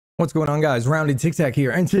What's going on, guys? Roundedtiktak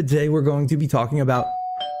here, and today we're going to be talking about...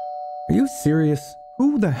 Are you serious?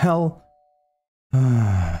 Who the hell?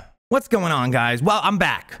 What's going on, guys? Well, I'm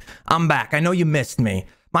back. I know you missed me.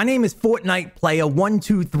 My name is Fortnite Player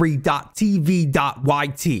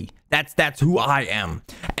 123.tv.yt. That's who I am.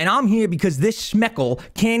 And I'm here because this schmeckle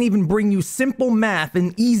can't even bring you simple math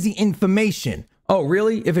and easy information. Oh,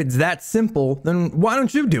 really? If it's that simple, then why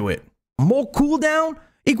don't you do it? More cooldown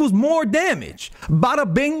equals more damage.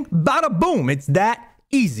 Bada bing, bada boom. It's that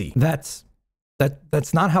easy. That's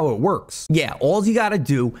not how it works. Yeah, all you gotta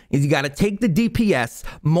do is you gotta take the DPS,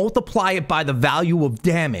 multiply it by the value of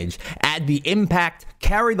damage, add the impact,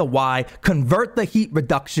 carry the Y, convert the heat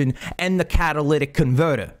reduction, and the catalytic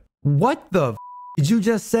converter. What the f did you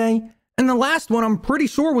just say? And the last one, I'm pretty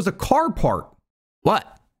sure, was a car part.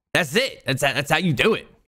 What? That's it. That's how you do it.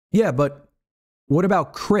 Yeah, but what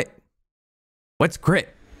about crit? What's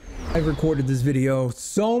crit? I've recorded this video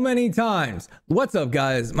so many times. What's up,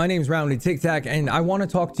 guys? My name's Roundedtiktak, and I want to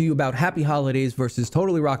talk to you about Happy Holidays versus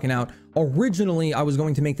Totally Rocking Out. Originally, I was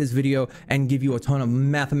going to make this video and give you a ton of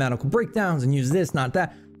mathematical breakdowns and use this, not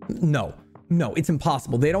that. No, it's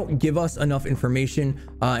impossible. They don't give us enough information,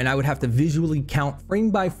 and I would have to visually count frame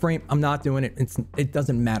by frame. I'm not doing it. It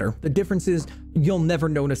doesn't matter. The difference is you'll never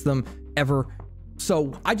notice them ever.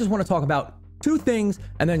 So I just want to talk about two things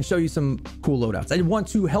and then show you some cool loadouts. I want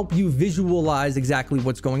to help you visualize exactly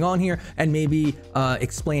what's going on here and maybe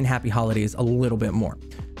explain Happy Holidays a little bit more.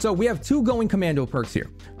 So we have two Going Commando perks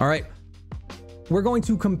here. All right, we're going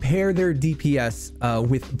to compare their DPS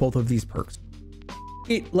with both of these perks.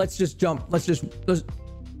 Let's just jump right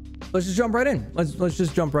in. Let's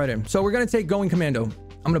just jump right in. So we're gonna take Going Commando.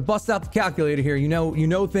 I'm gonna bust out the calculator here. You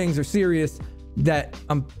know things are serious that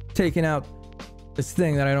I'm taking out this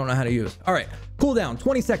thing that I don't know how to use. All right, cooldown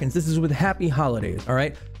 20 seconds. This is with Happy Holidays. All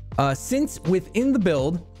right, since within the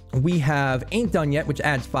build we have Ain't Done Yet, which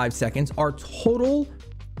adds 5 seconds, our total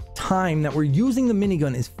time that we're using the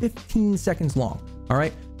minigun is 15 seconds long. All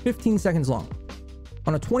right, 15 seconds long.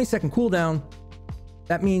 On a 20-second cooldown,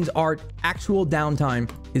 that means our actual downtime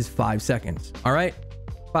is 5 seconds. All right,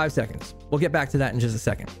 5 seconds. We'll get back to that in just a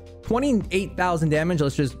second. 28,000 damage.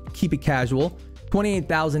 Let's just keep it casual.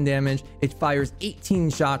 28,000 damage. It fires 18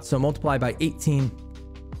 shots, so multiply by 18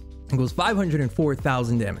 and goes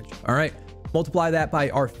 504,000 damage. All right, multiply that by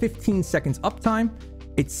our 15 seconds uptime.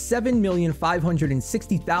 It's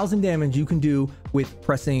 7,560,000 damage you can do with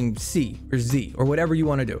pressing C or Z or whatever you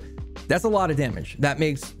want to do. That's a lot of damage. That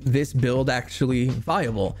makes this build actually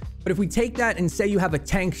viable. But if we take that and say you have a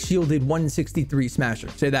tank shielded 163 smasher,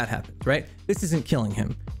 say that happens, right? This isn't killing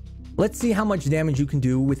him. Let's see how much damage you can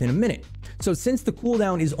do within a minute. So since the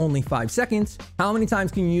cooldown is only 5 seconds, how many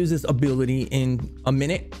times can you use this ability in a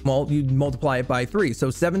minute? Well, you multiply it by 3. So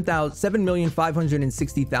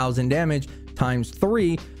 7,560,000 damage times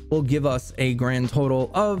 3 will give us a grand total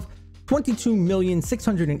of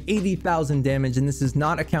 22,680,000 damage. And this is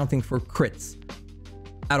not accounting for crits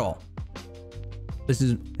at all. This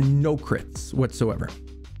is no crits whatsoever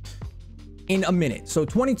in a minute. So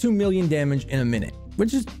 22 million damage in a minute,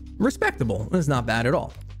 which is respectable. It's not bad at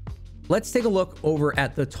all. Let's take a look over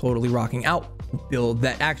at the Totally Rocking Out build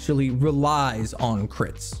that actually relies on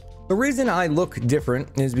crits. The reason I look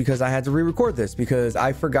different is because I had to re-record this because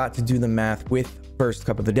I forgot to do the math with First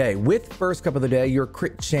Cup of the Day. With First Cup of the Day, your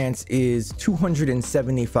crit chance is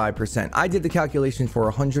 275%. I did the calculation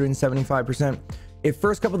for 175%. If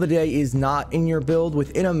First Cup of the Day is not in your build,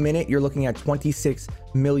 within a minute, you're looking at 26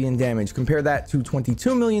 million damage. Compare that to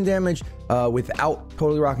 22 million damage without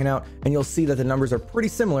Totally Rocking Out, and you'll see that the numbers are pretty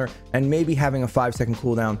similar, and maybe having a 5-second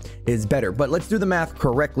cooldown is better. But let's do the math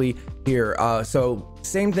correctly here. So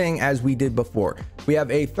same thing as we did before. We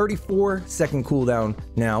have a 34-second cooldown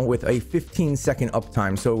now with a 15-second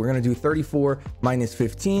uptime. So we're gonna do 34 minus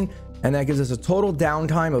 15, and that gives us a total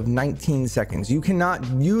downtime of 19 seconds. You cannot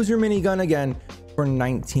use your minigun again for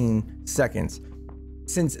 19 seconds.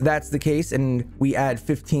 Since that's the case and we add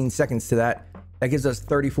 15 seconds to that, that gives us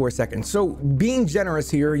 34 seconds. So being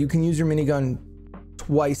generous here, you can use your minigun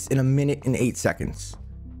twice in a minute and 8 seconds.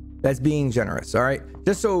 That's being generous, all right?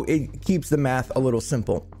 Just so it keeps the math a little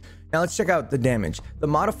simple. Now let's check out the damage. The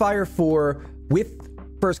modifier for with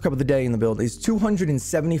First Cup of the Day in the build is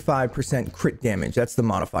 275% crit damage. That's the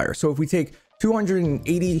modifier. So if we take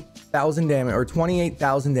 280,000 damage or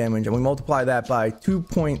 28,000 damage and we multiply that by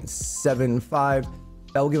 2.75,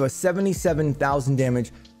 that will give us 77,000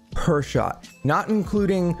 damage per shot, not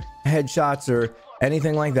including headshots or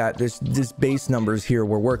anything like that. There's just base numbers here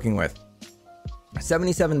we're working with.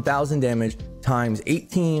 77,000 damage times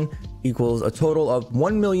 18 equals a total of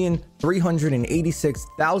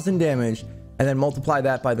 1,386,000 damage. and then multiply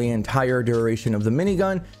that by the entire duration of the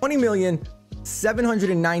minigun.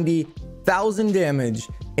 20,790,000 damage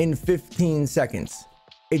in 15 seconds.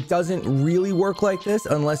 It doesn't really work like this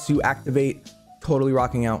unless you activate Totally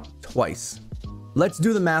Rocking Out twice. Let's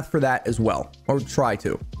do the math for that as well, or try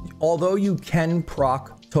to. Although you can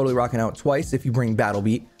proc Totally Rocking Out twice if you bring Battle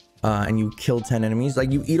Beat and you kill 10 enemies,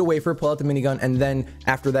 like you eat a wafer, pull out the minigun, and then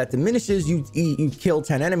after that diminishes, you kill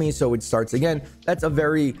 10 enemies, so it starts again. That's a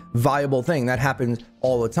very viable thing that happens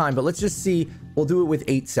all the time. But let's just see, we'll do it with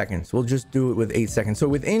 8 seconds. We'll just do it with 8 seconds. So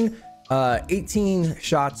within 18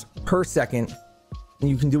 shots per second, and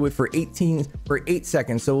you can do it for 8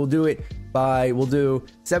 seconds. So we'll do it by, we'll do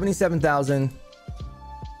 77,000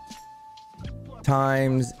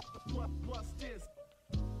 times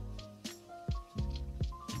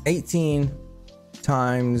 18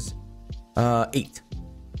 times 8.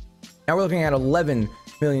 Now we're looking at 11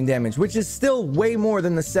 million damage, which is still way more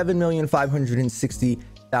than the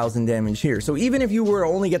 7,560,000 damage here. So even if you were to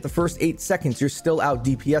only get the first 8 seconds, you're still out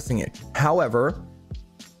DPSing it. However,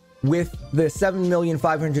 with the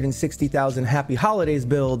 7,560,000 Happy Holidays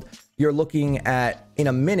build, you're looking at, in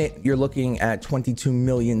a minute, you're looking at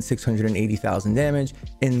 22,680,000 damage.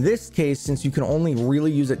 In this case, since you can only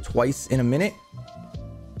really use it twice in a minute,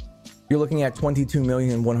 you're looking at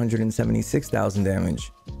 22,176,000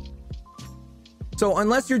 damage. So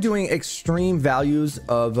unless you're doing extreme values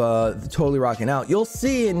of Totally Rocking Out, you'll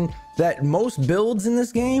see that most builds in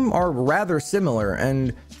this game are rather similar,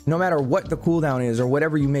 and no matter what the cooldown is or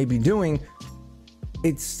whatever you may be doing,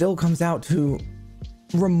 it still comes out to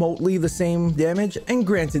remotely the same damage. And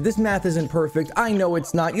granted, this math isn't perfect. I know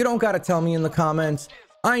it's not. You don't got to tell me in the comments.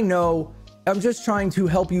 I know. I'm just trying to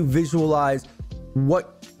help you visualize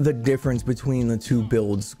what the difference between the two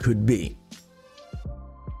builds could be.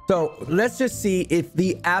 So let's just see if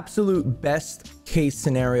the absolute best case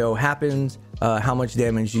scenario happens, how much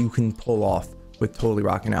damage you can pull off with Totally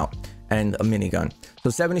Rocking Out and a minigun. So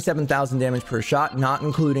 77,000 damage per shot, not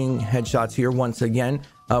including headshots here. Once again,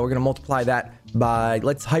 we're going to multiply that by,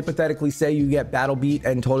 let's hypothetically say you get Battle Beat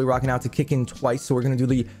and Totally Rocking Out to kick in twice. So we're going to do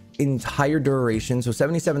the entire duration. So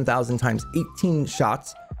 77,000 times 18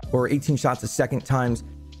 shots, or 18 shots a second times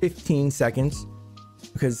 15 seconds,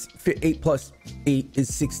 because 8 plus 8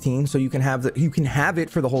 is 16. So you can have it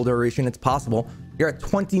for the whole duration. It's possible. You're at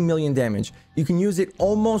 20 million damage. You can use it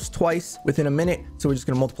almost twice within a minute. So we're just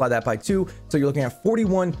going to multiply that by 2. So you're looking at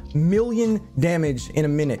 41 million damage in a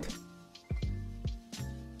minute.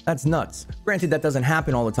 That's nuts. Granted, that doesn't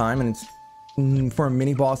happen all the time, and it's for a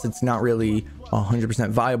mini boss, it's not really 100%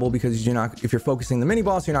 viable, because if you're focusing the mini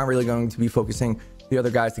boss, you're not really going to be focusing the other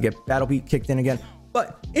guys to get Battle Beat kicked in again.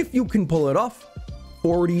 But if you can pull it off,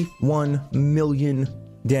 41 million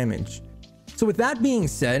damage. So with that being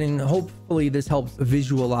said, and hopefully this helps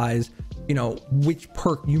visualize, you know, which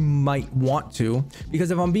perk you might want to, because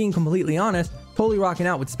if I'm being completely honest, Totally Rocking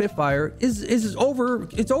Out with Spitfire is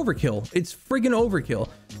overkill. It's friggin' overkill.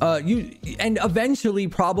 And eventually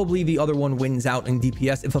probably the other one wins out in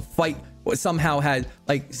DPS. If a fight somehow had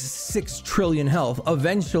like 6 trillion health,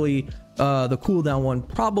 eventually the cooldown one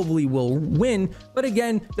probably will win. But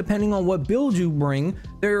again, depending on what build you bring,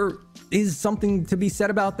 there is something to be said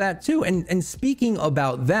about that too. And speaking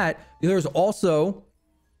about that, there's also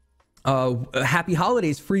Happy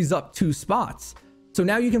Holidays frees up 2 spots. So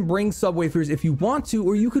now you can bring subwoofers if you want to,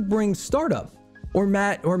 or you could bring startup or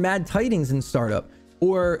mad tidings in startup,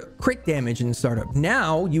 or crit damage in startup.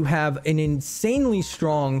 Now you have an insanely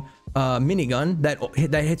strong minigun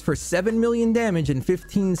that hits for 7 million damage in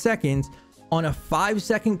 15 seconds on a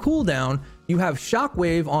 5-second cooldown. You have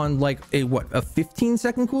shockwave on like a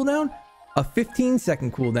 15-second cooldown, a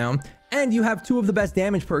 15-second cooldown, and you have 2 of the best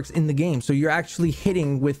damage perks in the game. So you're actually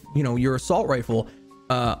hitting with, you know, your assault rifle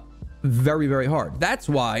very, very hard. That's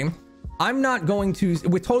why I'm not going to,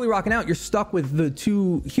 with Totally Rocking Out, you're stuck with the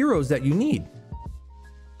 2 heroes that you need.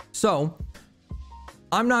 So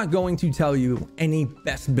I'm not going to tell you any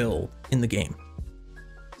best build in the game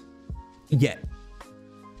yet.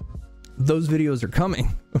 Those videos are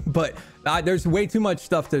coming, but there's way too much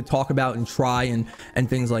stuff to talk about and try and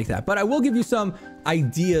things like that. But I will give you some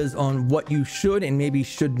ideas on what you should and maybe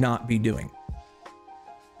should not be doing.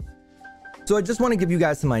 So I just want to give you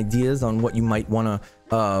guys some ideas on what you might want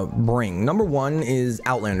to bring. Number 1 is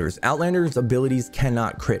Outlanders. Outlanders abilities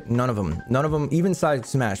cannot crit. None of them, even side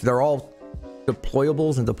smash. They're all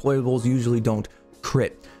deployables, and deployables usually don't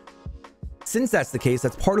crit. Since that's the case,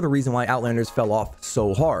 that's part of the reason why Outlanders fell off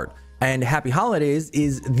so hard. And Happy Holidays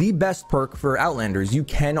is the best perk for Outlanders. You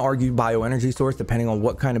can argue bioenergy source depending on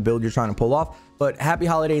what kind of build you're trying to pull off, but Happy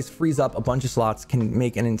Holidays frees up a bunch of slots, can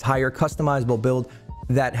make an entire customizable build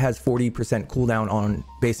that has 40% cooldown on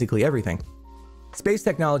basically everything. Space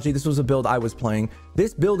Technology, this was a build I was playing.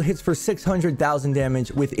 This build hits for 600,000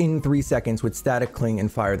 damage within 3 seconds with Static Cling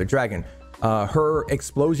and Fire the Dragon. Her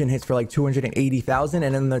explosion hits for like 280,000,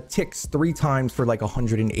 and then the ticks 3 times for like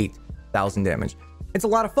 108,000 damage. It's a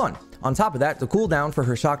lot of fun. On top of that, the cooldown for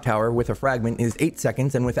her shock tower with a fragment is 8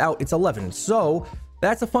 seconds, and without it's 11. So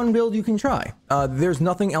that's a fun build you can try. There's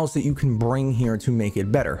nothing else that you can bring here to make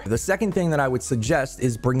it better. The second thing that I would suggest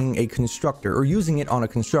is bringing a constructor or using it on a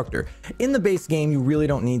constructor. In the base game, you really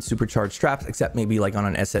don't need supercharged traps, except maybe like on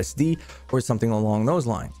an SSD or something along those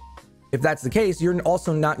lines. If that's the case, you're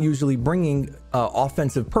also not usually bringing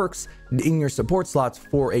offensive perks in your support slots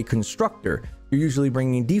for a constructor. You're usually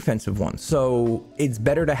bringing defensive ones. So it's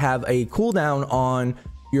better to have a cooldown on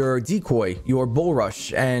your decoy, your bull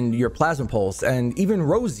rush, and your plasma pulse, and even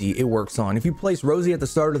Rosie it works on. If you place Rosie at the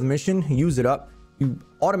start of the mission, use it up, you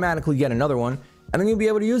automatically get another one, and then you'll be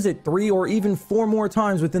able to use it 3 or even 4 more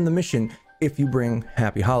times within the mission if you bring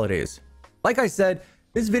Happy Holidays. Like I said,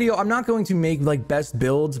 this video, I'm not going to make like best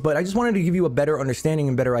builds, but I just wanted to give you a better understanding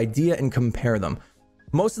and better idea and compare them.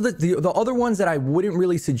 Most of the other ones that I wouldn't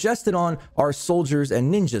really suggest it on are soldiers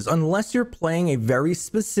and ninjas, unless you're playing a very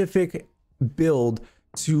specific build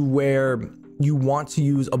to where you want to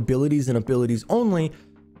use abilities and abilities only.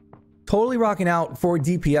 Totally Rocking out for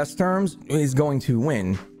DPS terms is going to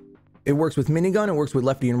win. It works with minigun, it works with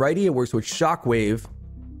lefty and righty, it works with shockwave,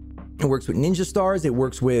 it works with ninja stars, it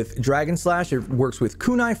works with dragon slash, it works with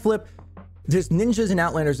kunai flip. Just ninjas and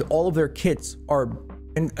outlanders, all of their kits are,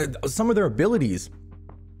 and some of their abilities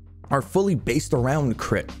are fully based around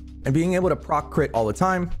crit, and being able to proc crit all the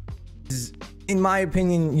time is, in my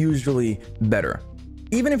opinion, usually better.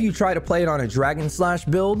 Even if you try to play it on a Dragon Slash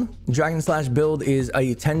build is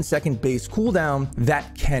a 10-second base cooldown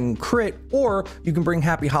that can crit, or you can bring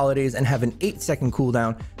Happy Holidays and have an 8-second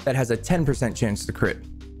cooldown that has a 10% chance to crit.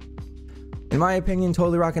 In my opinion,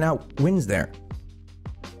 Totally Rocking Out wins there.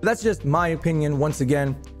 But that's just my opinion. Once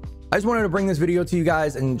again, I just wanted to bring this video to you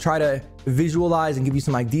guys and try to visualize and give you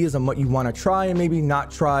some ideas on what you want to try and maybe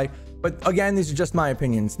not try. But again, these are just my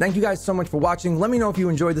opinions. Thank you guys so much for watching. Let me know if you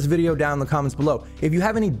enjoyed this video down in the comments below. If you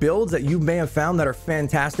have any builds that you may have found that are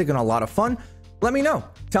fantastic and a lot of fun, let me know.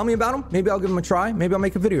 Tell me about them. Maybe I'll give them a try. Maybe I'll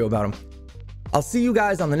make a video about them. I'll see you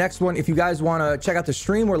guys on the next one. If you guys want to check out the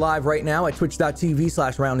stream, we're live right now at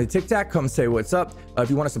twitch.tv/roundedtiktak. Come say what's up. If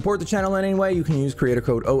you want to support the channel in any way, you can use creator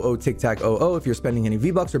code OOTIKTAKOO if you're spending any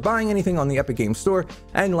V-Bucks or buying anything on the Epic Games Store.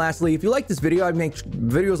 And lastly, if you like this video, I make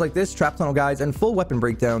videos like this, trap tunnel guides, and full weapon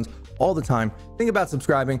breakdowns all the time. Think about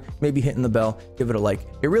subscribing, maybe hitting the bell, give it a like.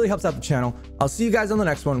 It really helps out the channel. I'll see you guys on the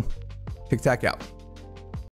next one. Tiktak out.